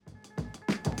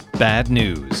Bad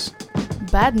news.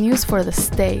 Bad news for the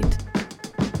state.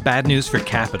 Bad news for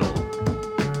capital.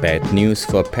 Bad news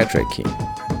for patriarchy.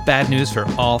 Bad news for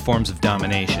all forms of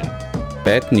domination.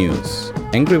 Bad news.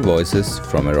 Angry voices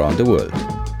from around the world.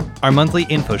 Our monthly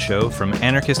info show from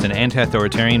anarchist and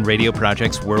anti-authoritarian radio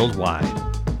projects worldwide.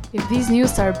 If these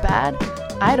news are bad,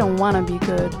 I don't want to be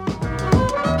good.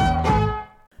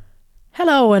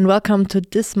 Hello and welcome to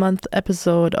this month's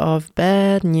episode of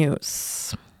Bad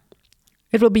News.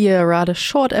 It will be a rather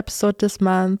short episode this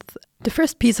month. The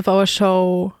first piece of our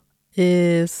show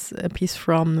is a piece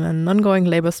from an ongoing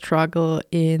labor struggle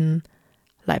in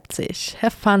Leipzig.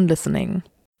 Have fun listening.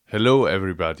 Hello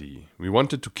everybody. We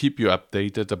wanted to keep you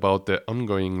updated about the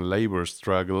ongoing labor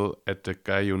struggle at the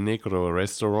Gallo Negro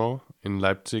restaurant in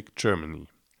Leipzig, Germany.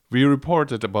 We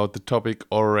reported about the topic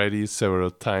already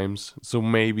several times, so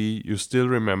maybe you still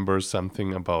remember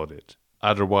something about it.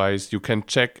 Otherwise, you can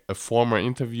check a former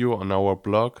interview on our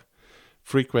blog,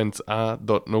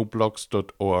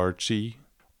 frequenza.noblogs.org,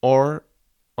 or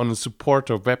on a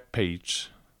supporter webpage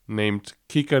named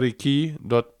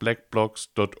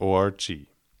kikariki.blackblogs.org.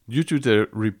 Due to the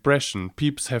repression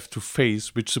peeps have to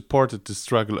face which supported the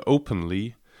struggle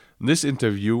openly, this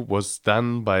interview was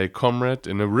done by a comrade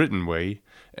in a written way,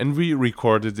 and we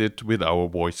recorded it with our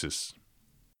voices.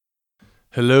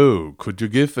 Hello, could you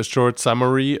give a short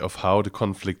summary of how the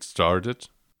conflict started?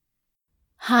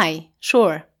 Hi,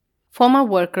 sure. Former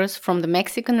workers from the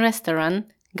Mexican restaurant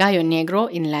Gallo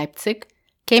Negro in Leipzig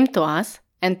came to us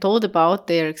and told about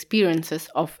their experiences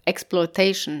of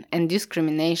exploitation and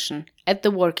discrimination at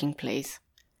the working place.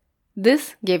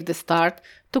 This gave the start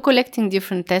to collecting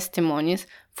different testimonies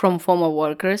from former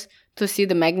workers to see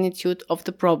the magnitude of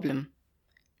the problem.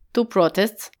 2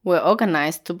 protests were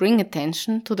organized to bring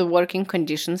attention to the working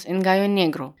conditions in Gallo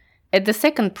Negro. At the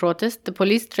second protest, the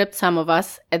police trapped some of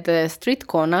us at the street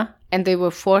corner and they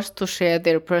were forced to share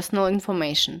their personal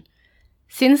information.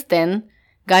 Since then,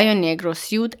 Gallo Negro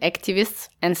sued activists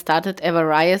and started a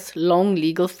various long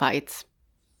legal fights.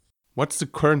 What's the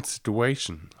current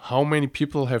situation? How many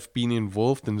people have been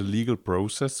involved in the legal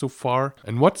process so far?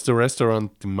 And what's the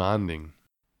restaurant demanding?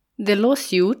 The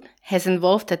lawsuit has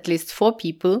involved at least 4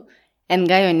 people, and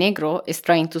Gallo Negro is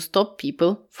trying to stop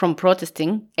people from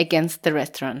protesting against the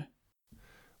restaurant.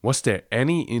 Was there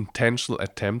any intentional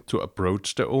attempt to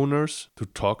approach the owners, to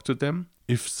talk to them?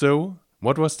 If so,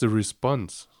 what was the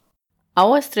response?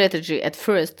 Our strategy at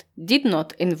first did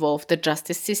not involve the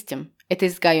justice system. It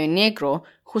is Gallo Negro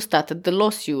who started the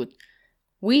lawsuit.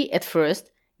 We at first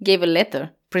gave a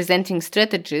letter presenting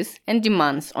strategies and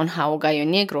demands on how Gallo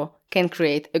Negro can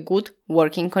create a good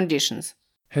working conditions.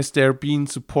 Has there been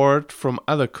support from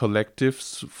other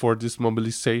collectives for this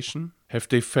mobilization? Have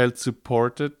they felt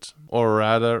supported or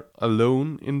rather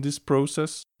alone in this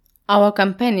process? Our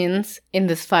companions in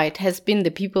this fight has been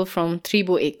the people from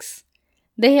Tribu X.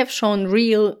 They have shown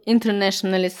real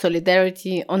internationalist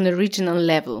solidarity on a regional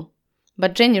level.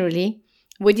 But generally,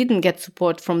 we didn't get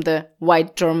support from the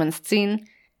white German scene,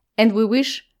 and we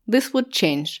wish this would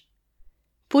change.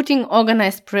 Putting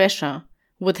organized pressure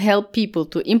would help people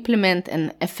to implement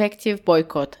an effective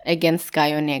boycott against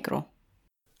Gallo Negro.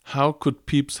 How could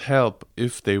peeps help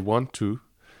if they want to?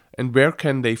 And where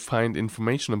can they find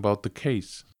information about the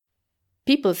case?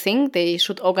 People think they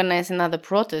should organize another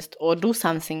protest or do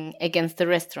something against the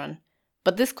restaurant.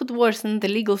 But this could worsen the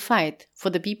legal fight for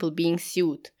the people being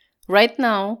sued. Right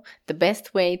now, the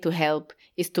best way to help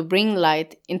is to bring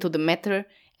light into the matter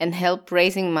and help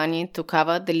raising money to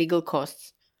cover the legal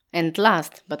costs. And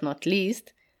last but not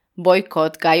least,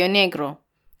 boycott Gallo Negro.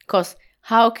 'Cause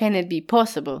how can it be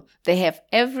possible they have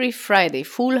every Friday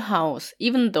full house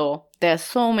even though there are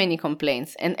so many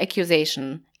complaints and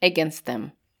accusations against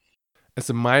them? As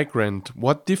a migrant,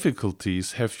 what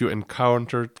difficulties have you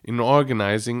encountered in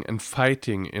organizing and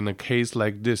fighting in a case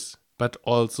like this? But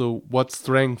also, what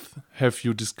strength have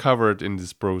you discovered in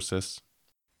this process?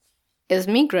 As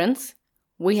migrants,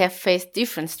 we have faced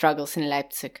different struggles in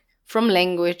Leipzig, from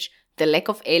language, the lack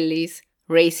of allies,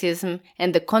 racism,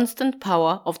 and the constant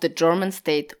power of the German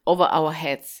state over our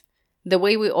heads. The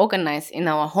way we organize in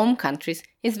our home countries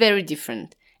is very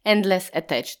different and less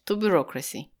attached to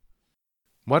bureaucracy.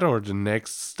 What are the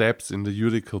next steps in the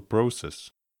judicial process?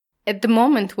 At the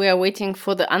moment, we are waiting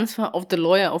for the answer of the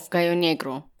lawyer of Gallo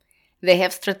Negro. They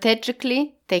have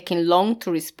strategically taken long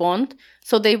to respond,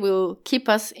 so they will keep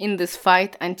us in this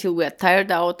fight until we are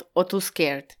tired out or too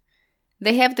scared.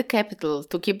 They have the capital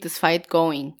to keep this fight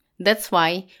going. That's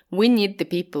why we need the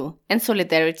people and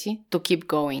solidarity to keep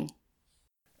going.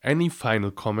 Any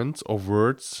final comments or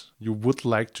words you would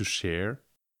like to share?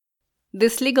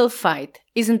 This legal fight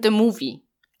isn't a movie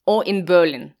or in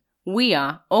Berlin, We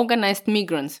are organized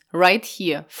migrants right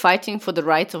here fighting for the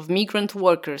rights of migrant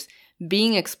workers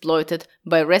being exploited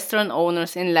by restaurant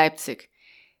owners in Leipzig.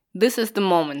 This is the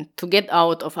moment to get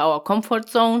out of our comfort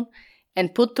zone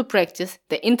and put to practice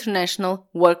the international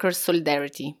workers'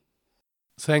 solidarity.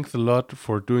 Thanks a lot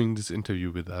for doing this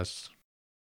interview with us.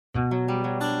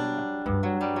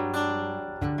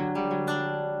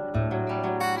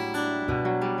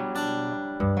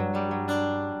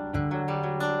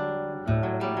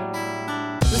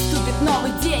 Наступит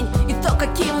новый день, и то,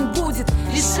 каким он будет,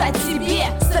 решать себе.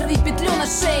 Сорви петлю на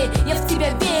шее, я в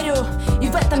тебя верю. И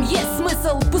в этом есть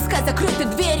смысл, пускай закрыты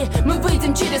двери. Мы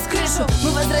выйдем через крышу,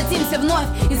 мы возродимся вновь.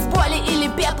 Из боли или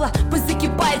пепла пусть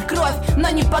закипает кровь, но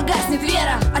не погаснет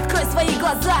вера. Открой свои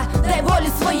глаза, дай волю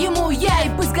своему я. И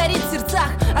пусть горит в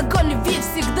сердцах огонь любви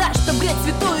всегда, чтоб греть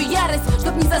святую ярость,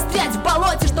 чтоб не застрять в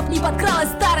болоте, чтоб не подкралась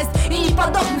старость и не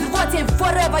подохнуть в рвоте.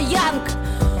 Forever young.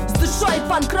 С душой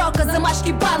панк-рока,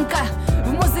 замашки банка,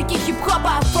 в музыке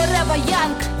хип-хопа Forever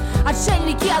young.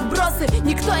 Отшельники, отбросы,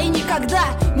 никто и никогда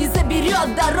не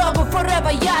заберет дорогу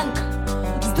Forever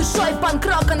young. С душой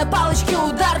панк-рока на палочке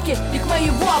ударки, лик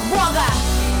моего бога.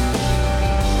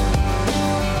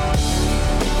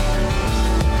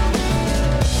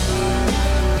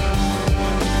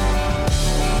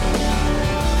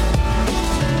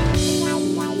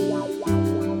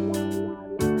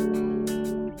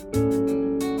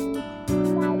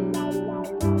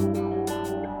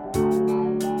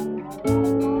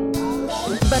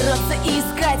 Бороться и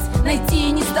искать, найти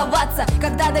и не сдаваться.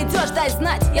 Когда дойдешь, дай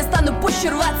знать, я стану пуще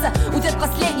рваться. Уйдет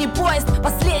последний поезд,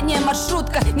 последняя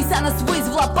маршрутка, неся нас ввысь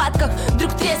в лопатках.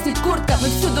 Вдруг треснет куртка, мы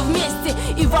всюду вместе,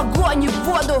 и в огонь, и в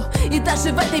воду. И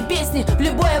даже в этой песне, в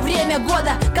любое время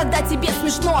года. Когда тебе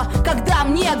смешно, когда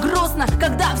мне грустно,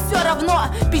 когда все равно,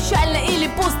 печально или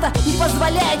пусто. Не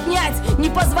позволяй отнять, не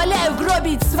позволяю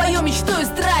гробить свою мечту и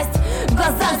страсть. В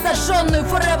глазах зажженную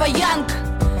Forever young.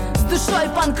 С душой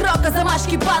панк-рока,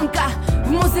 замашки банка,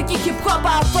 в музыке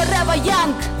хип-хопа Forever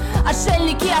young.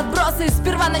 Отшельники, отбросы,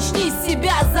 сперва начни с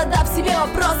себя, задав себе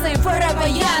вопросы Forever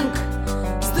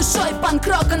young. С душой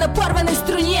панк-рока на порванной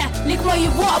струне, лик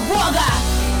моего бога.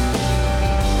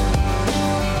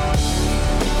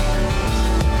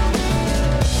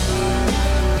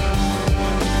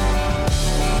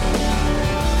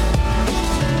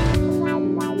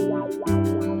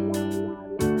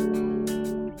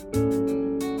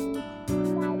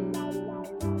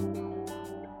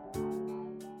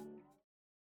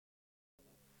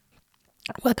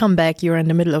 Welcome back. You're in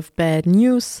the middle of bad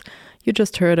news. You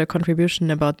just heard a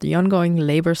contribution about the ongoing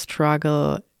labor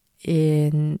struggle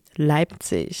in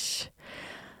Leipzig.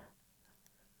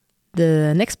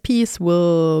 The next piece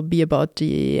will be about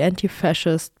the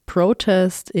anti-fascist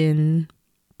protest in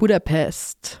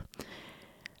Budapest.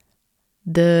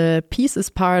 The piece is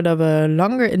part of a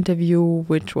longer interview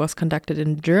which was conducted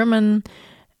in German,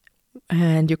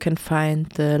 and you can find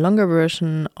the longer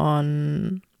version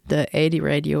on the AD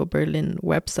Radio Berlin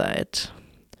website.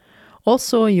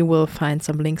 Also, you will find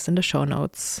some links in the show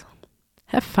notes.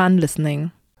 Have fun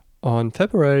listening. On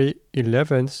February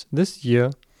 11th this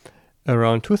year,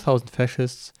 around 2,000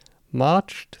 fascists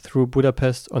marched through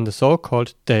Budapest on the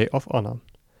so-called Day of Honor.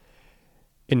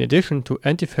 In addition to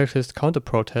anti-fascist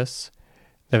counter-protests,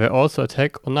 there were also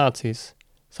attacks on Nazis,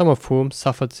 some of whom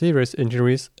suffered serious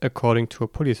injuries according to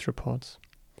police reports.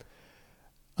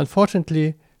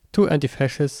 Unfortunately, 2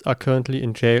 anti-fascists are currently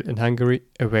in jail in Hungary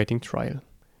awaiting trial.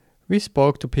 We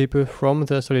spoke to people from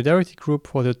the solidarity group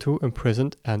for the 2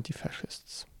 imprisoned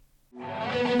anti-fascists.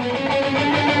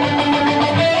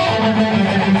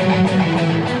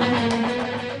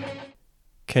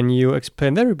 Can you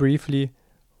explain very briefly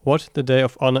what the Day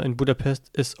of Honor in Budapest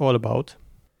is all about?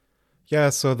 Yeah,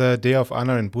 so the Day of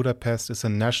Honor in Budapest is a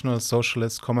national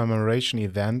socialist commemoration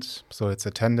event, so it's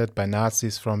attended by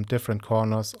Nazis from different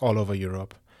corners all over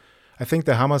Europe. I think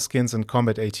the Hammerskins and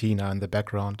Combat 18 are in the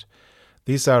background.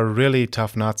 These are really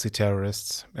tough Nazi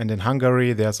terrorists, and in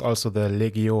Hungary there's also the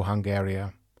Legio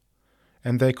Hungaria.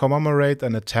 And they commemorate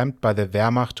an attempt by the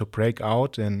Wehrmacht to break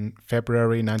out in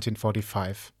February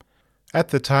 1945. At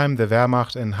the time, the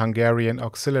Wehrmacht and Hungarian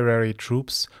auxiliary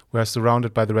troops were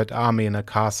surrounded by the Red Army in a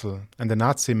castle, and the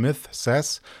Nazi myth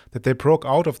says that they broke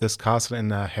out of this castle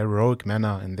in a heroic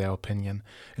manner, in their opinion,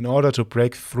 in order to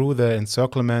break through the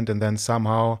encirclement and then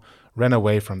somehow ran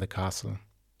away from the castle.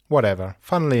 Whatever.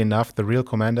 Funnily enough, the real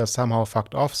commander somehow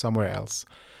fucked off somewhere else.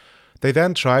 They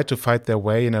then tried to fight their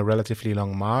way in a relatively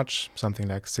long march, something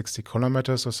like 60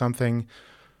 kilometers or something,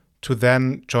 to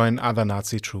then join other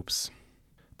Nazi troops.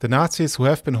 The Nazis who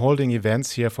have been holding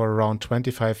events here for around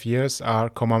 25 years are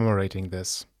commemorating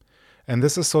this. And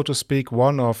this is, so to speak,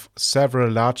 one of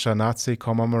several larger Nazi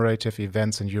commemorative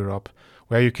events in Europe,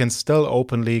 where you can still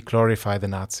openly glorify the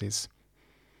Nazis.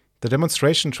 The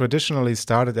demonstration traditionally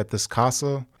started at this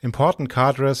castle. Important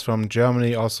cadres from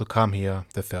Germany also come here,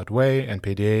 the Third Way,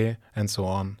 NPD, and so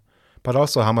on. But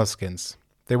also Hammerskins.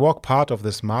 They walk part of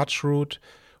this march route,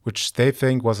 which they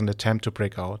think was an attempt to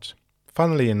break out.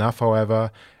 Funnily enough,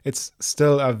 however, it's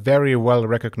still a very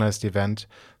well-recognized event,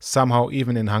 somehow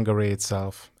even in Hungary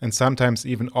itself, and sometimes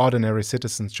even ordinary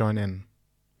citizens join in.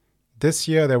 This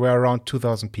year there were around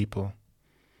 2,000 people.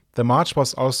 The march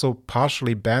was also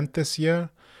partially banned this year,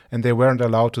 and they weren't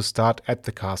allowed to start at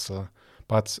the castle,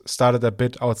 but started a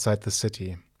bit outside the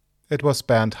city. It was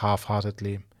banned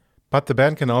half-heartedly. But the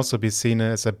ban can also be seen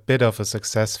as a bit of a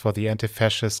success for the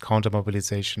anti-fascist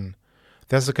counter-mobilization.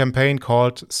 There's a campaign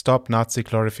called Stop Nazi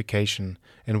Glorification,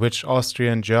 in which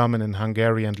Austrian, German and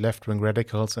Hungarian left-wing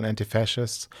radicals and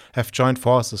anti-fascists have joined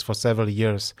forces for several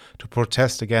years to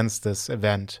protest against this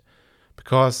event.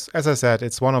 Because, as I said,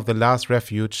 it's one of the last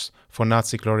refuges for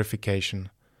Nazi glorification.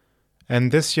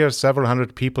 And this year several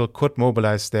hundred people could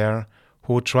mobilize there,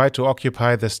 who tried to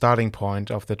occupy the starting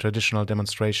point of the traditional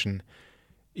demonstration,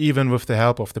 even with the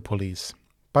help of the police.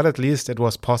 But at least it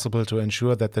was possible to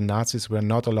ensure that the Nazis were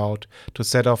not allowed to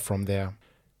set off from there.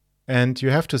 And you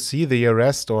have to see the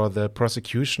arrest or the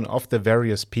prosecution of the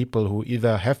various people who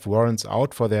either have warrants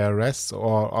out for their arrests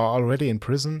or are already in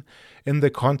prison in the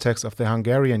context of the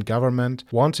Hungarian government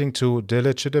wanting to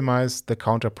delegitimize the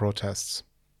counter-protests.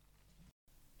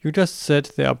 You just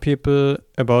said there are people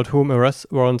about whom arrest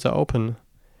warrants are open.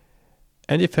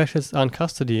 Anti-fascists are in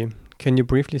custody. Can you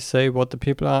briefly say what the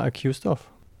people are accused of?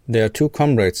 There are 2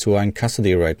 comrades who are in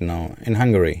custody right now in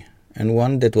Hungary, and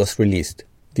one that was released.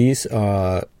 These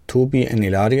are Tobi and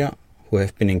Ilaria, who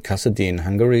have been in custody in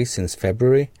Hungary since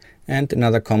February, and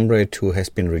another comrade who has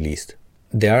been released.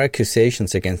 There are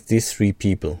accusations against these 3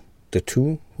 people, the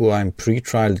 2 who are in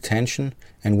pre-trial detention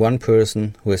and 1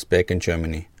 person who is back in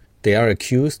Germany. They are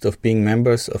accused of being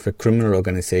members of a criminal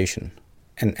organization.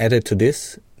 And added to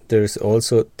this, there is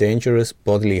also dangerous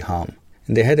bodily harm.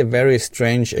 And they had a very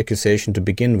strange accusation to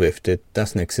begin with that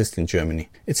doesn't exist in Germany.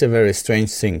 It's a very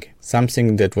strange thing.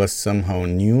 Something that was somehow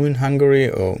new in Hungary,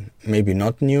 or maybe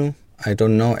not new. I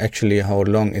don't know actually how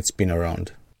long it's been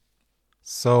around.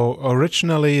 So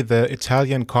originally the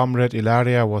Italian comrade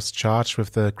Ilaria was charged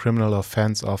with the criminal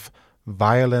offense of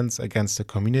violence against the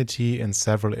community in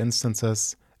several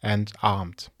instances and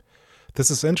armed. This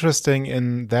is interesting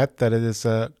in that it is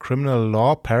a criminal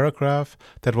law paragraph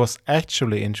that was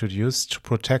actually introduced to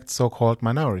protect so-called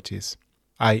minorities,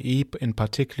 i.e. in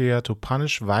particular to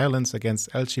punish violence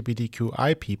against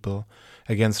LGBTQI people,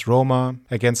 against Roma,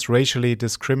 against racially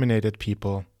discriminated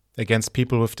people, against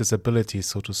people with disabilities,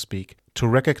 so to speak, to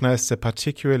recognize the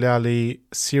particularly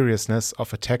seriousness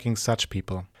of attacking such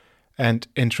people. And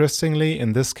interestingly,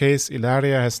 in this case,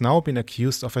 Ilaria has now been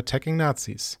accused of attacking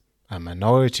Nazis, a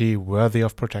minority worthy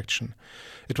of protection.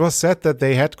 It was said that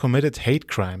they had committed hate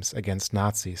crimes against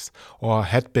Nazis, or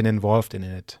had been involved in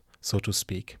it, so to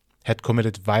speak, had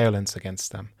committed violence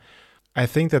against them. I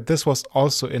think that this was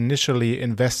also initially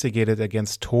investigated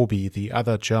against Tobi, the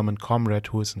other German comrade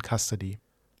who is in custody.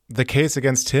 The case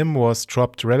against him was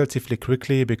dropped relatively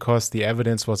quickly because the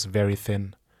evidence was very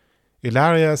thin.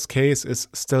 Ilaria's case is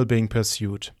still being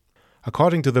pursued.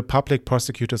 According to the Public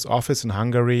Prosecutor's Office in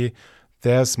Hungary,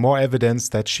 there's more evidence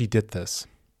that she did this.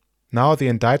 Now the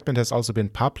indictment has also been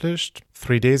published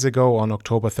 3 days ago on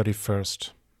October 31st.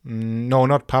 No,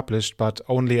 not published, but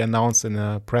only announced in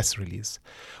a press release.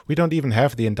 We don't even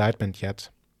have the indictment yet.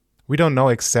 We don't know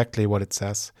exactly what it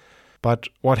says. But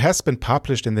what has been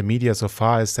published in the media so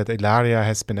far is that Ilaria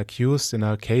has been accused in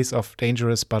a case of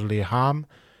dangerous bodily harm,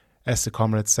 as the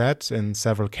comrade said, in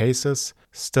several cases,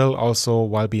 still also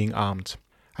while being armed.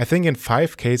 I think in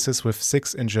 5 cases with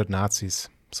 6 injured Nazis,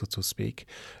 so to speak.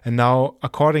 And now,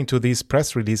 according to these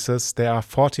press releases, there are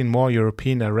 14 more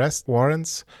European arrest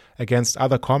warrants against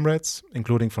other comrades,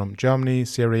 including from Germany,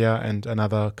 Syria and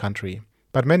another country.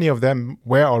 But many of them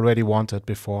were already wanted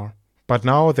before. But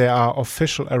now there are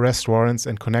official arrest warrants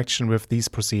in connection with these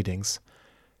proceedings.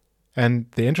 And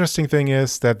the interesting thing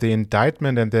is that the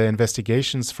indictment and the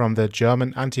investigations from the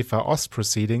German Antifa Ost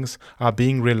proceedings are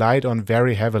being relied on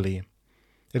very heavily.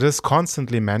 It is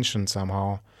constantly mentioned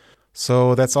somehow.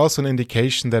 So that's also an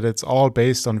indication that it's all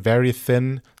based on very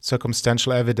thin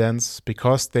circumstantial evidence,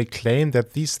 because they claim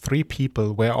that these 3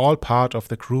 people were all part of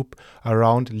the group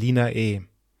around Lina E.,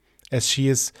 as she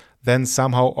is then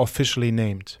somehow officially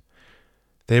named.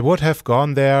 They would have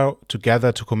gone there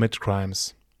together to commit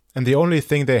crimes. And the only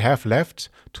thing they have left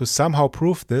to somehow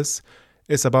prove this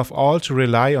is above all to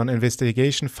rely on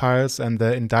investigation files and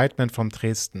the indictment from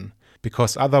Dresden,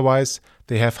 because otherwise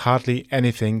they have hardly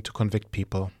anything to convict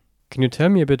people. Can you tell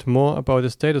me a bit more about the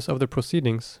status of the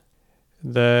proceedings?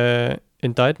 The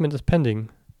indictment is pending.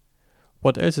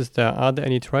 What else is there? Are there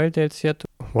any trial dates yet?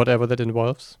 Whatever that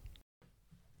involves.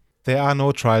 There are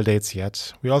no trial dates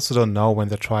yet. We also don't know when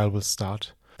the trial will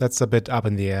start. That's a bit up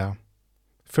in the air.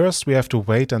 First, we have to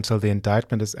wait until the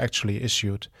indictment is actually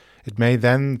issued. It may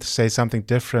then say something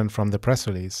different from the press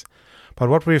release. But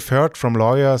what we've heard from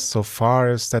lawyers so far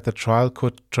is that the trial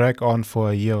could drag on for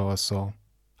a year or so.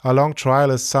 A long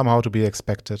trial is somehow to be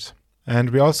expected.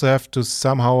 And we also have to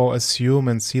somehow assume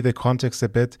and see the context a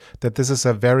bit that this is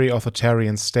a very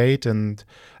authoritarian state and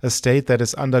a state that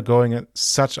is undergoing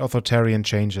such authoritarian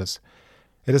changes.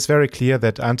 It is very clear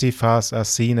that Antifas are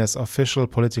seen as official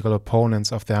political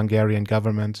opponents of the Hungarian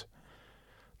government.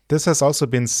 This has also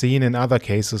been seen in other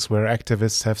cases where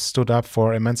activists have stood up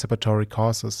for emancipatory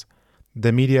causes.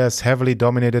 The media is heavily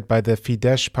dominated by the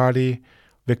Fidesz party,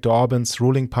 Viktor Orban's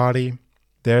ruling party.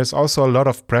 There is also a lot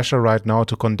of pressure right now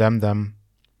to condemn them.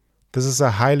 This is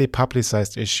a highly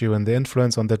publicized issue and the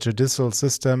influence on the judicial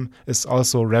system is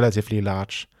also relatively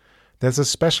large. There's a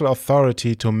special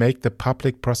authority to make the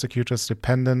public prosecutors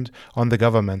dependent on the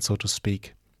government, so to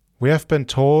speak. We have been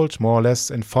told, more or less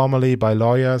informally by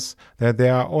lawyers, that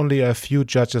there are only a few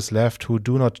judges left who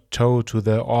do not toe to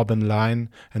the Orban line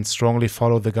and strongly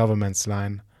follow the government's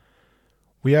line.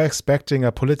 We are expecting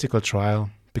a political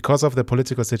trial because of the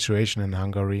political situation in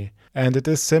Hungary, and it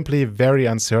is simply very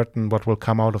uncertain what will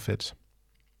come out of it.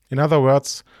 In other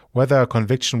words, whether a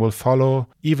conviction will follow,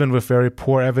 even with very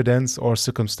poor evidence or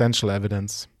circumstantial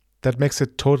evidence. That makes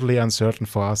it totally uncertain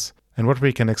for us, and what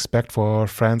we can expect for our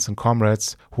friends and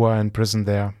comrades who are in prison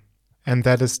there. And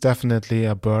that is definitely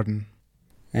a burden.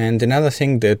 And another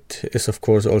thing that is of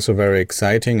course also very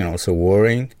exciting and also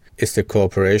worrying is the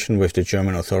cooperation with the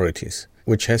German authorities,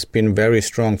 which has been very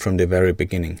strong from the very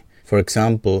beginning. For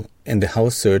example, in the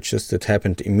house searches that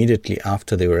happened immediately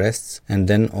after the arrests and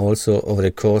then also over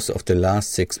the course of the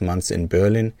last 6 months in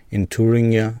Berlin, in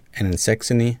Thuringia and in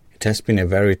Saxony, it has been a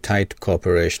very tight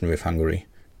cooperation with Hungary.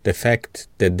 The fact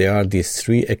that there are these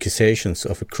 3 accusations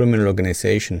of a criminal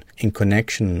organization in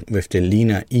connection with the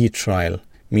Lina E trial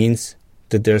means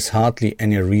that there's hardly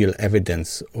any real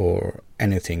evidence or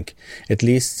anything, at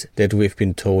least that we've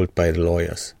been told by the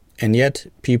lawyers. And yet,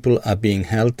 people are being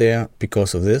held there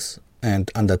because of this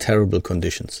and under terrible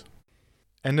conditions.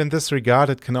 And in this regard,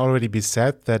 it can already be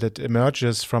said that it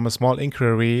emerges from a small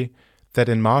inquiry that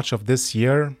in March of this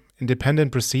year,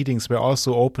 independent proceedings were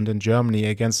also opened in Germany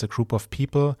against a group of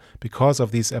people because of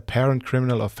these apparent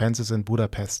criminal offenses in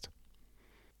Budapest.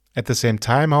 At the same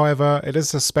time, however, it is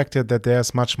suspected that there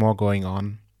is much more going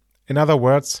on. In other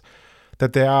words,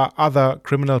 that there are other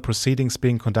criminal proceedings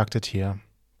being conducted here.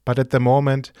 But at the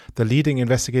moment, the leading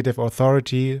investigative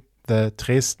authority, the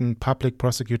Dresden Public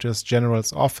Prosecutor's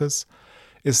General's Office,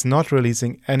 is not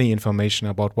releasing any information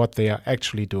about what they are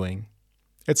actually doing.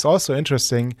 It's also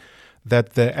interesting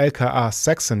that the LKA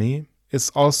Saxony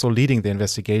is also leading the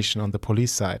investigation on the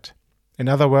police side. In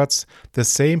other words, the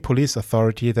same police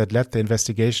authority that led the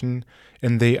investigation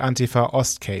in the Antifa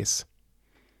Ost case.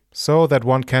 So that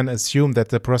one can assume that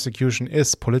the prosecution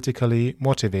is politically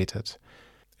motivated.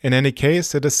 In any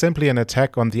case, it is simply an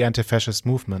attack on the anti-fascist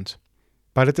movement.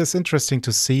 But it is interesting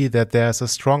to see that there is a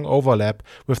strong overlap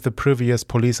with the previous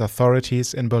police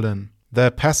authorities in Berlin. The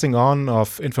passing on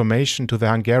of information to the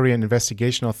Hungarian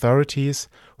investigation authorities,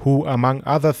 who, among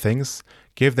other things,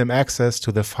 gave them access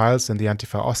to the files in the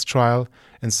Antifa Ost trial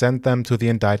and sent them to the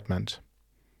indictment.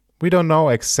 We don't know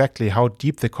exactly how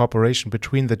deep the cooperation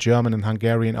between the German and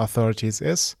Hungarian authorities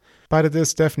is, but it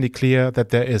is definitely clear that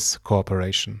there is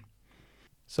cooperation.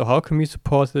 So how can we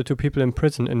support the 2 people in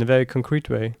prison in a very concrete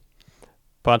way?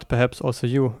 But perhaps also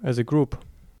you as a group?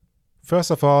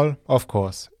 First of all, of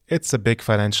course, it's a big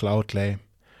financial outlay.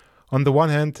 On the one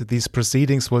hand, these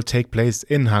proceedings will take place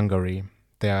in Hungary.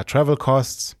 There are travel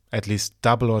costs, at least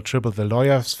double or triple the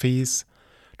lawyer's fees,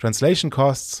 translation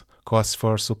costs, costs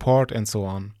for support and so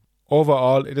on.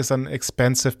 Overall, it is an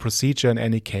expensive procedure in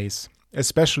any case,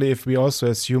 especially if we also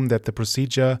assume that the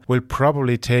procedure will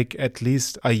probably take at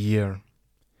least a year.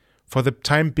 For the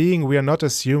time being, we are not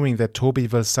assuming that Toby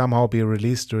will somehow be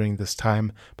released during this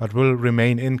time, but will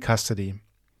remain in custody.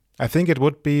 I think it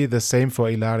would be the same for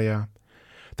Ilaria.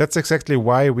 That's exactly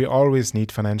why we always need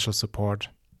financial support.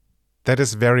 That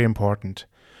is very important.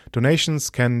 Donations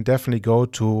can definitely go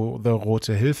to the Rote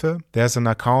Hilfe. There's an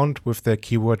account with the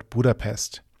keyword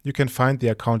Budapest. You can find the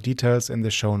account details in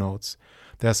the show notes.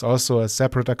 There's also a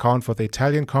separate account for the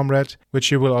Italian Comrade,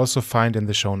 which you will also find in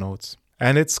the show notes.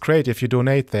 And it's great if you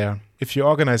donate there. If you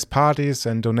organize parties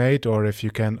and donate, or if you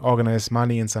can organize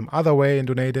money in some other way and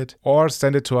donate it, or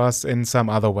send it to us in some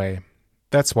other way.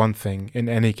 That's one thing, in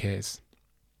any case.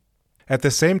 At the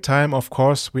same time, of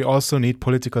course, we also need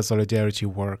political solidarity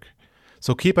work.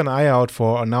 So keep an eye out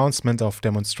for announcement of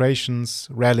demonstrations,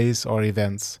 rallies, or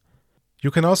events.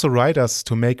 You can also write us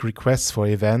to make requests for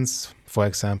events, for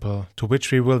example, to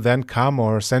which we will then come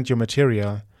or send you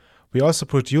material. We also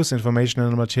produce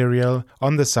informational material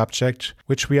on the subject,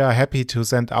 which we are happy to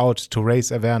send out to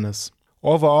raise awareness.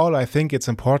 Overall, I think it's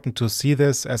important to see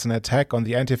this as an attack on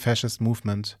the anti-fascist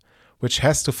movement, which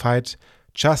has to fight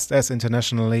just as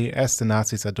internationally as the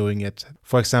Nazis are doing it,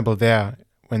 for example there,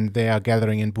 when they are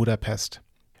gathering in Budapest.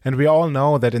 And we all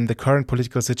know that in the current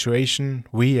political situation,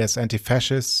 we as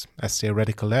anti-fascists, as the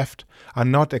radical left, are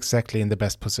not exactly in the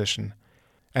best position.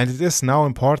 And it is now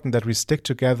important that we stick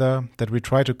together, that we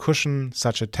try to cushion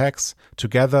such attacks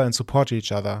together and support each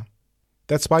other.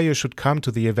 That's why you should come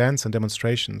to the events and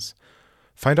demonstrations.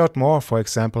 Find out more, for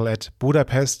example, at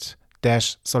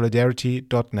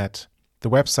budapest-solidarity.net, the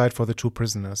website for the two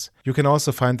prisoners. You can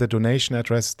also find the donation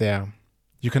address there.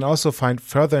 You can also find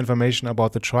further information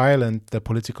about the trial and the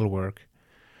political work.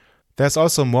 There's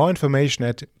also more information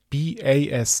at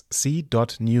basc.news.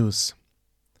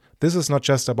 This is not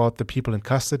just about the people in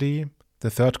custody. The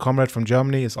third comrade from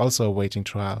Germany is also awaiting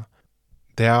trial.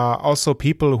 There are also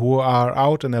people who are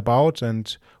out and about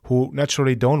and who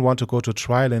naturally don't want to go to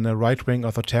trial in a right-wing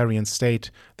authoritarian state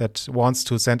that wants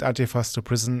to send Antifas to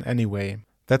prison anyway.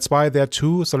 That's why there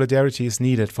too solidarity is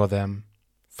needed for them.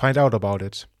 Find out about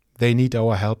it. They need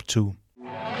our help too.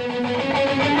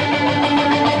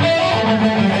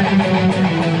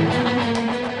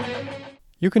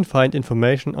 You can find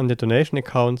information on the donation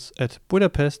accounts at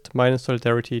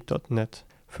budapest-solidarity.net.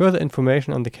 Further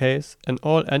information on the case and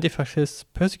all anti-fascists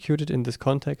persecuted in this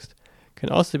context can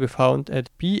also be found at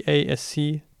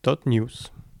basc.news.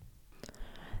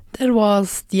 That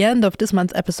was the end of this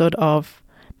month's episode of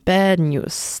Bad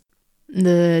News.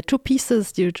 The two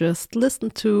pieces you just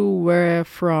listened to were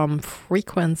from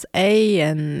Frequenz A,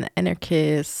 an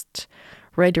anarchist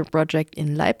radio project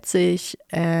in Leipzig,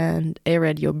 and A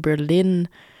Radio Berlin,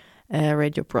 a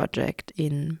radio project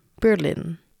in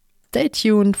Berlin. Stay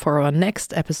tuned for our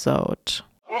next episode.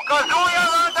 We're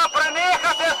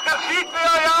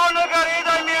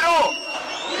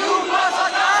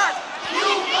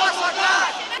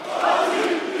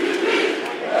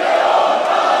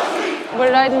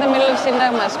right in the middle of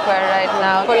Syntagma Square right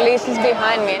now. Police is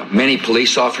behind me. Many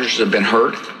police officers have been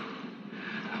hurt.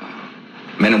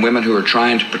 Men and women who are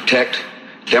trying to protect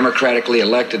democratically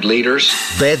elected leaders.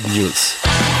 Bad news.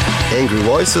 Angry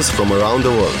voices from around the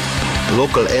world.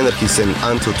 Local anarchist and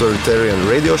anti-authoritarian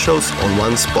radio shows on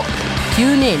one spot.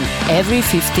 Tune in every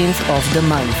 15th of the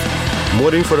month.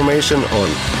 More information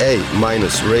on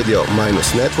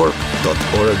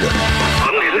a-radio-network.org.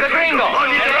 To the gringo!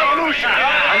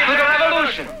 And to the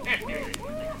revolution!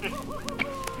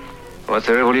 What's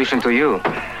a revolution to you?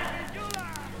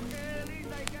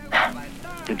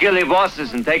 To kill the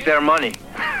bosses and take their money.